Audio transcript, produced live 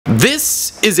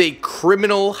This is a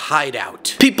criminal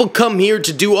hideout. People come here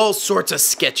to do all sorts of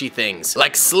sketchy things,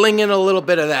 like slinging a little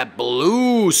bit of that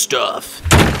blue stuff.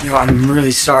 Yo, I'm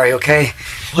really sorry, okay?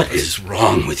 What is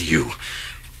wrong with you?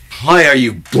 Why are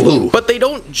you blue? But they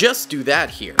don't just do that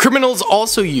here. Criminals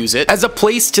also use it as a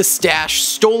place to stash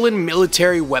stolen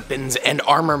military weapons and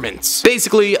armaments.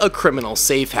 Basically, a criminal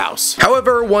safe house.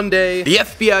 However, one day, the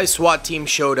FBI SWAT team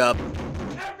showed up.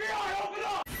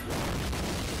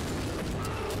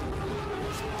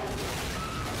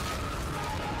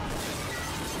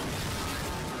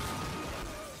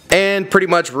 And pretty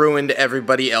much ruined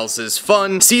everybody else's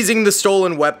fun, seizing the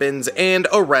stolen weapons and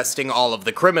arresting all of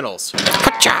the criminals.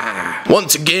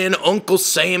 Once again, Uncle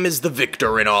Sam is the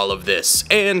victor in all of this,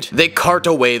 and they cart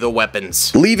away the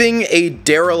weapons, leaving a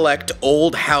derelict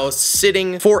old house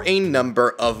sitting for a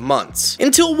number of months.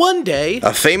 Until one day,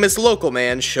 a famous local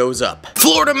man shows up.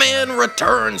 Florida man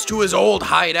returns to his old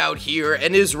hideout here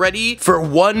and is ready for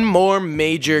one more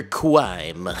major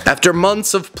crime. After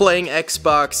months of playing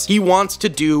Xbox, he wants to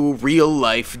do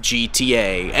real-life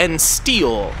GTA and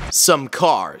steal some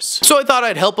cars. So I thought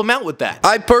I'd help him out with that.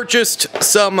 I purchased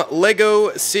some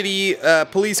LEGO City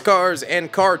police cars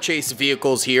and car chase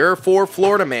vehicles here for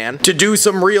Florida Man to do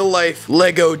some real-life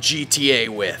LEGO GTA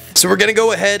with. So we're gonna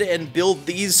go ahead and build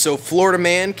these so Florida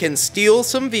Man can steal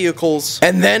some vehicles,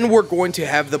 and then we're going to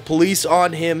have the police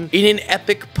on him in an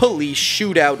epic police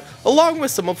shootout along with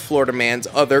some of Florida Man's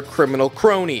other criminal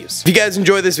cronies. If you guys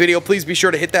enjoyed this video, please be sure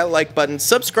to hit that like button,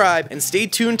 subscribe, and stay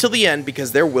tuned till the end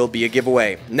because there will be a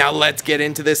giveaway. Now let's get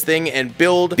into this thing and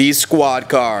build these squad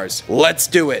cars. Let's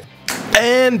do it.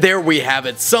 And there we have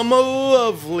it, some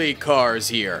lovely cars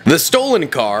here. The stolen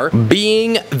car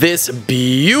being this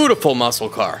beautiful muscle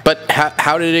car. But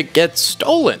how did it get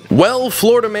stolen? Well,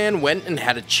 Florida Man went and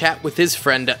had a chat with his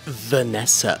friend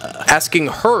Vanessa, asking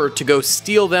her to go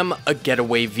steal them a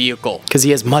getaway vehicle, because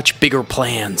he has much bigger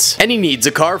plans, and he needs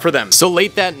a car for them. So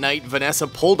late that night, Vanessa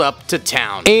pulled up to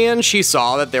town, and she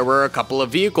saw that there were a couple of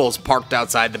vehicles parked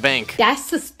outside the bank. That's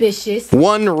suspicious.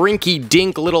 One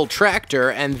rinky-dink little tractor,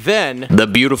 and then the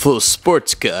beautiful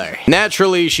sports car.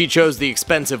 Naturally, she chose the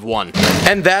expensive one.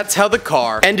 And that's how the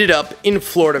car ended up in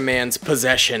Florida Man's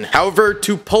possession. However,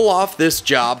 to pull off this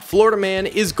job, Florida Man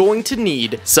is going to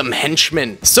need some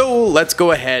henchmen. So let's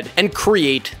go ahead and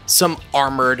create some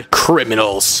armored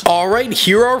criminals. Alright,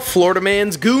 here are Florida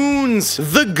Man's goons,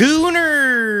 the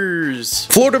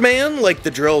Gooners. Florida Man, like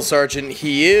the drill sergeant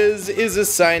he is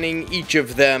assigning each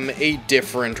of them a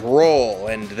different role.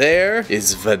 And there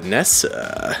is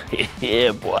Vanessa.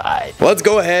 Yeah, boy. Let's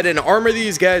go ahead and armor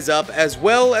these guys up as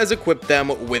well as equip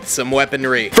them with some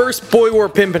weaponry. First boy we're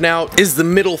pimping out is the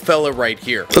middle fella right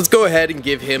here. Let's go ahead and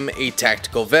give him a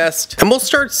tactical vest. And we'll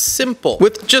start simple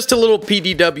with just a little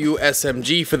PDW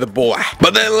SMG for the boy.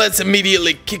 But then let's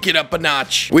immediately kick it up a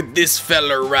notch with this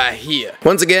fella right here.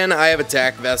 Once again, I have a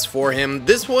tac vest for him.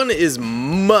 This one is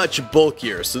much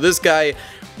bulkier, so this guy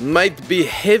might be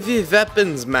heavy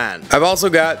weapons man. I've also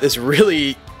got this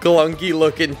really clunky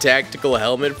looking tactical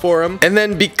helmet for him. And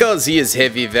then because he is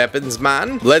heavy weapons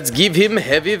man, let's give him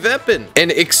heavy weapon.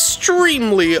 An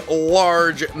extremely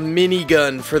large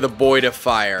minigun for the boy to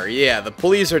fire. Yeah, the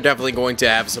police are definitely going to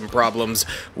have some problems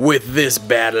with this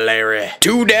battle area.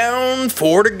 2 down,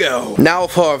 4 to go. Now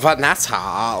for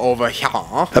Vanessa over here.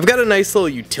 I've got a nice little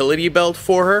utility belt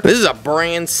for her. This is a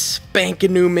brand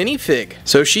spanking new minifig.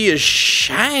 So she is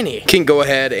shiny. Can go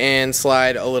ahead and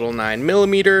slide a little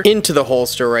 9mm into the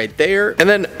holster right there. And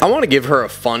then I want to give her a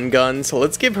fun gun, so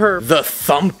let's give her the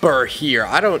Thumper here.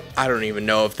 I don't even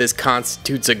know if this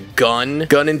constitutes a gun.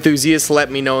 Gun enthusiasts,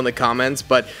 let me know in the comments,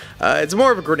 but it's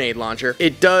more of a grenade launcher.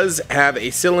 It does have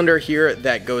a cylinder here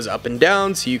that goes up and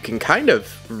down, so you can kind of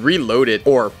reload it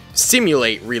or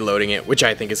simulate reloading it, which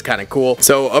I think is kind of cool.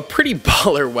 So a pretty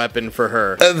baller weapon for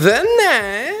her. Then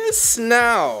there's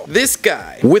now this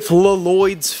guy with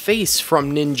Lloyd's face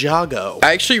from Ninjago.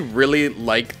 I actually really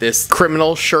like this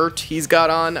criminal shirt he's got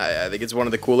on. I think it's one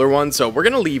of the cooler ones, so we're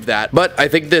gonna leave that. But I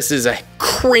think this is a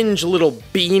cringe little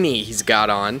beanie he's got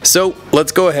on. So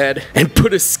let's go ahead and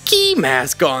put a ski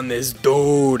mask on this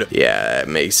dude. Yeah, it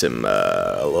makes him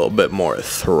a little bit more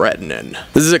threatening.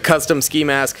 This is a custom ski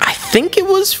mask. I think it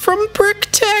was from Brick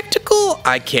Tactical?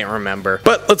 I can't remember.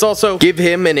 But let's also give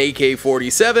him an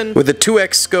AK-47 with a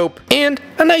 2x scope and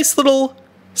a nice little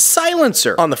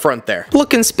silencer on the front there.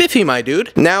 Looking spiffy, my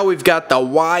dude. Now we've got the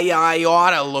Y.I.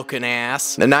 Oughta looking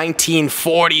ass. The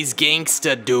 1940s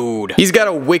gangsta dude. He's got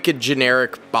a wicked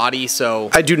generic body, so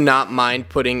I do not mind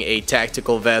putting a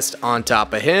tactical vest on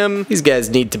top of him. These guys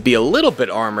need to be a little bit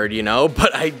armored, you know,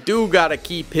 but I do gotta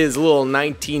keep his little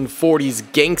 1940s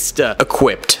gangsta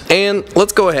equipped. And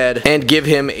let's go ahead and give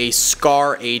him a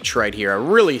Scar H right here. A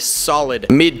really solid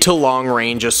mid to long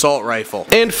range assault rifle.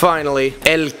 And finally,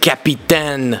 El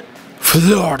Capitan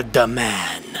Florida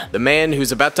Man. The man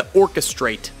who's about to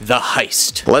orchestrate the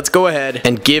heist. Let's go ahead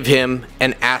and give him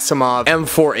an Asimov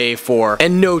M4A4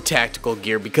 and no tactical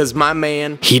gear because my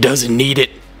man, he doesn't need it.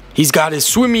 He's got his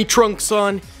swimmy trunks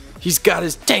on. He's got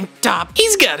his tank top.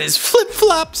 He's got his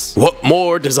flip-flops. What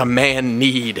more does a man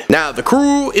need? Now, the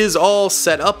crew is all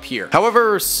set up here.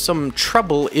 However, some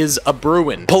trouble is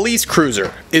a-brewing. Police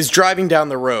cruiser is driving down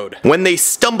the road when they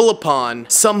stumble upon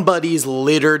somebody's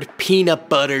littered peanut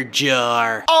butter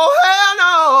jar. Oh, hell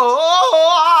no!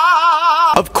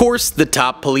 Of course, the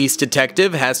top police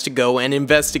detective has to go and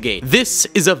investigate. This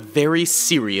is a very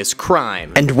serious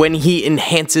crime. And when he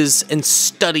enhances and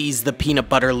studies the peanut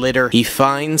butter litter, he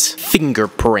finds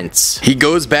fingerprints. He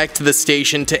goes back to the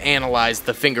station to analyze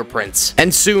the fingerprints.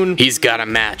 And soon, he's got a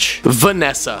match.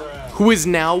 Vanessa, who is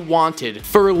now wanted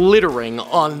for littering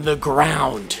on the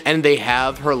ground. And they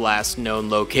have her last known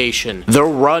location, the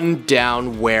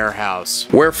rundown warehouse,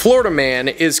 where Florida Man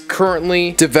is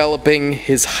currently developing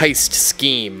his heist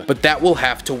scheme. But that will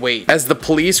have to wait, as the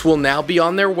police will now be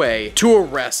on their way to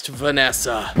arrest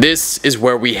Vanessa. This is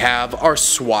where we have our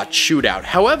SWAT shootout.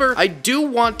 However, I do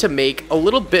want to make a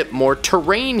little bit more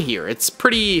terrain here. It's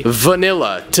pretty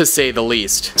vanilla, to say the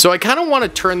least. So I kind of want to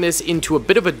turn this into a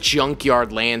bit of a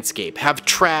junkyard landscape. Have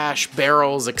trash,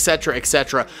 barrels, etc.,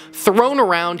 etc. thrown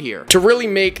around here to really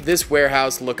make this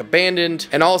warehouse look abandoned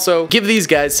and also give these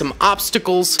guys some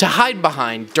obstacles to hide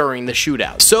behind during the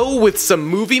shootout. So with some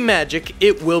movie magic,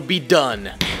 it will be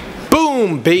done.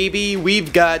 Boom, baby,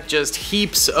 we've got just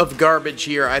heaps of garbage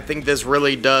here. I think this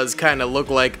really does kind of look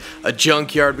like a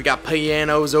junkyard. We got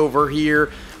pianos over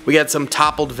here. We got some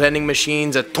toppled vending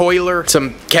machines, a toiler,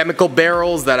 some chemical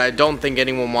barrels that I don't think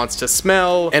anyone wants to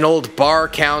smell, an old bar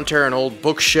counter, an old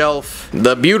bookshelf,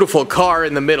 the beautiful car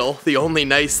in the middle, the only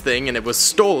nice thing, and it was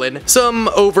stolen, some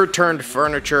overturned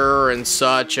furniture and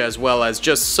such, as well as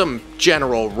just some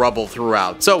general rubble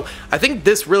throughout. So I think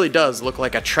this really does look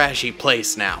like a trashy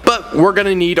place now. But we're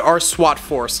gonna need our SWAT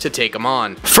force to take them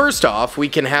on. First off, we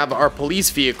can have our police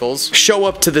vehicles show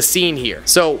up to the scene here.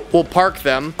 So we'll park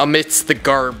them amidst the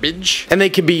garbage, and they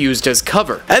can be used as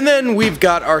cover. And then we've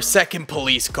got our second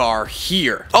police car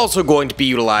here, also going to be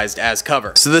utilized as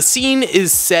cover. So the scene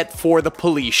is set for the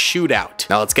police shootout.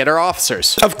 Now let's get our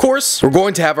officers. Of course, we're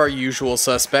going to have our usual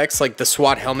suspects like the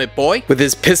SWAT helmet boy with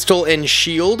his pistol and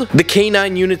shield, the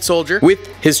K9 unit soldier with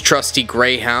his trusty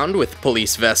Greyhound with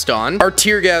police vest on, our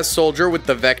tear gas soldier with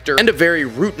the Vector and a very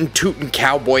rootin' tootin'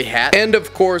 cowboy hat, and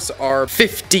of course our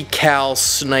 50 cal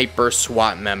sniper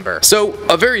SWAT member. So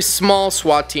a very small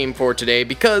SWAT team for today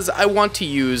because I want to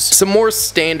use some more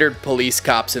standard police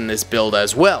cops in this build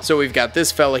as well. So we've got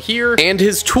this fella here and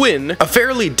his twin, a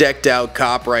fairly decked out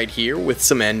cop right here with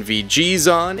some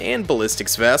NVGs on and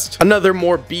ballistics vest, another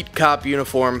more beat cop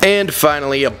uniform, and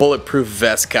finally a bulletproof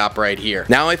vest cop right here.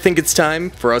 Now I think it's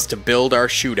time for us to build our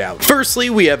shootout.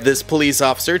 Firstly, we have this police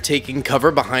officer taking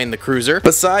cover behind the cruiser.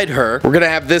 Beside her, we're gonna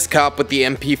have this cop with the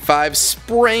MP5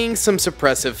 spraying some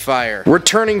suppressive fire.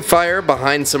 Returning fire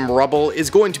behind some rubble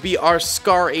is going to be our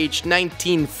Scar H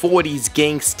 1940s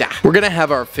gangsta. We're gonna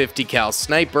have our 50 cal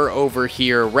sniper over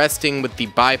here resting with the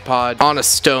bipod on a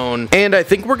stone, and I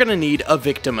think we're gonna need a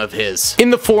victim of his in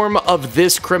the form of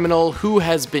this criminal who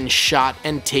has been shot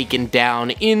and taken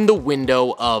down in the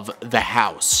window of the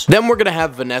house. Then we're gonna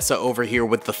have Vanessa over here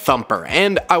with the thumper,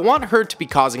 and I want her to be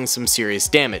causing some serious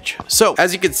damage. So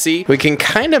as you can see, we can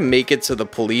kind of make it so the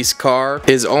police car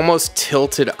is almost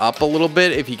tilted up a little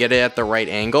bit if you get it at the right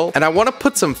angle, and I want to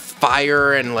put some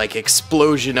fire and like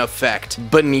explosion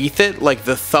effect beneath it, like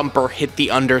the thumper hit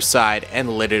the underside and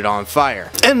lit it on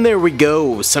fire. And there we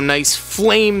go, some nice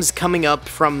flames coming up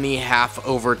from the half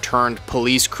overturned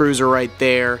police cruiser right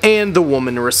there, and the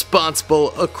woman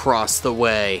responsible across the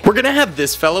way. We're gonna have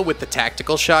this fella with the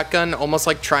tactical shotgun almost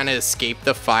like trying to escape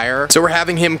the fire, so we're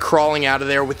having him crawling out of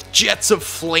there with jets of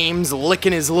flames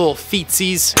licking his little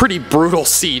feetsies. Pretty brutal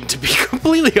scene, to be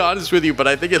completely honest with you, but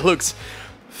I think it looks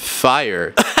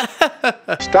fire.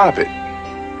 Stop it.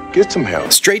 Get some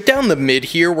help. Straight down the mid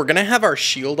here, we're gonna have our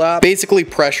shield op, basically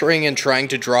pressuring and trying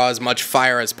to draw as much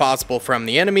fire as possible from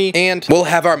the enemy, and we'll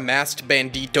have our masked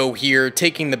bandito here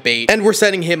taking the bait, and we're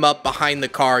setting him up behind the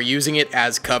car, using it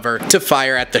as cover to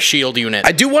fire at the shield unit.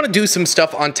 I do want to do some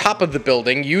stuff on top of the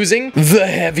building using the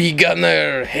heavy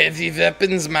gunner, heavy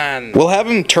weapons man. We'll have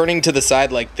him turning to the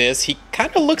side like this. He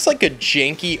kind of looks like a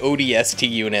janky ODST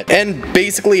unit, and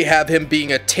basically have him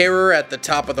being a terror at the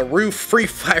top of the roof, free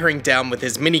firing down with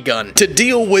his minigun. To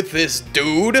deal with this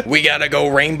dude, we gotta go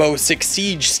Rainbow Six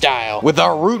Siege style with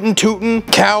our rootin' tootin'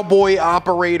 cowboy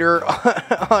operator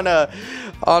on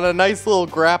a nice little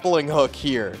grappling hook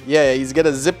here. Yeah, he's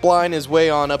gonna zip line his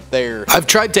way on up there. I've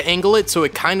tried to angle it so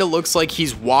it kind of looks like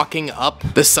he's walking up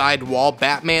the side wall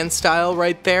Batman style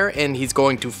right there, and he's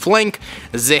going to flank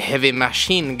the heavy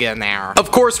machine gunner.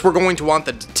 Of course, we're going to want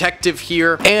the detective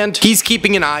here, and he's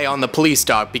keeping an eye on the police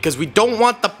dog because we don't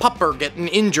want the pupper getting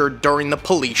injured during the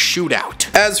police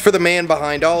shootout. As for the man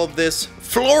behind all of this,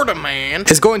 Florida man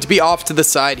is going to be off to the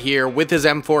side here with his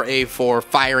M4A4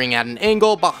 firing at an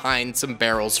angle behind some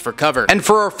barrels for cover. And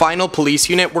for our final police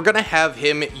unit, we're gonna have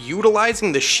him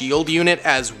utilizing the shield unit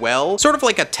as well, sort of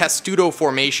like a testudo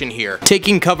formation here,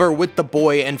 taking cover with the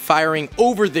boy and firing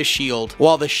over the shield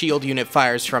while the shield unit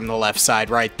fires from the left side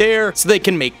right there so they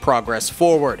can make progress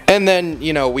forward. And then,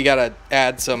 you know, we gotta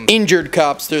add some injured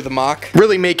cops through the mock,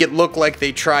 really make it look like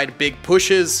they tried big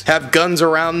pushes, have guns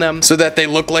around them so that they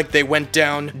look like they went down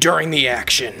during the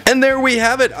action. And there we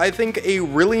have it. I think a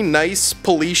really nice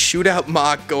police shootout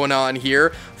mock going on here,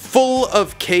 full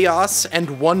of chaos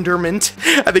and wonderment.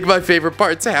 I think my favorite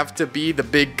parts have to be the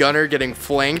big gunner getting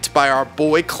flanked by our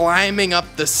boy climbing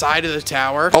up the side of the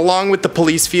tower, along with the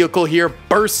police vehicle here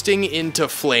bursting into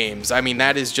flames. I mean,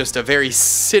 that is just a very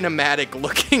cinematic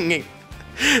looking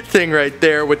thing right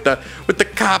there with the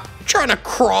cop trying to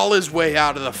crawl his way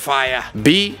out of the fire.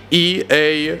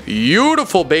 B-E-A,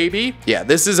 beautiful, baby. Yeah,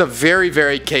 this is a very,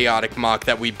 very chaotic mock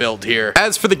that we built here.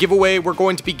 As for the giveaway, we're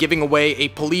going to be giving away a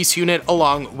police unit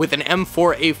along with an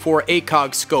M4A4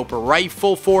 ACOG scope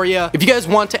rifle for you. If you guys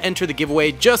want to enter the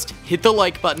giveaway, just hit the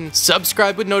like button,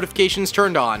 subscribe with notifications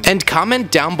turned on, and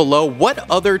comment down below what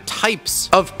other types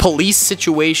of police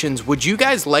situations would you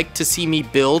guys like to see me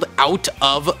build out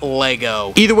of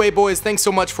LEGO. Either way, boys, thanks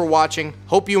so much for watching.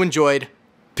 Hope you enjoyed.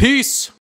 Peace!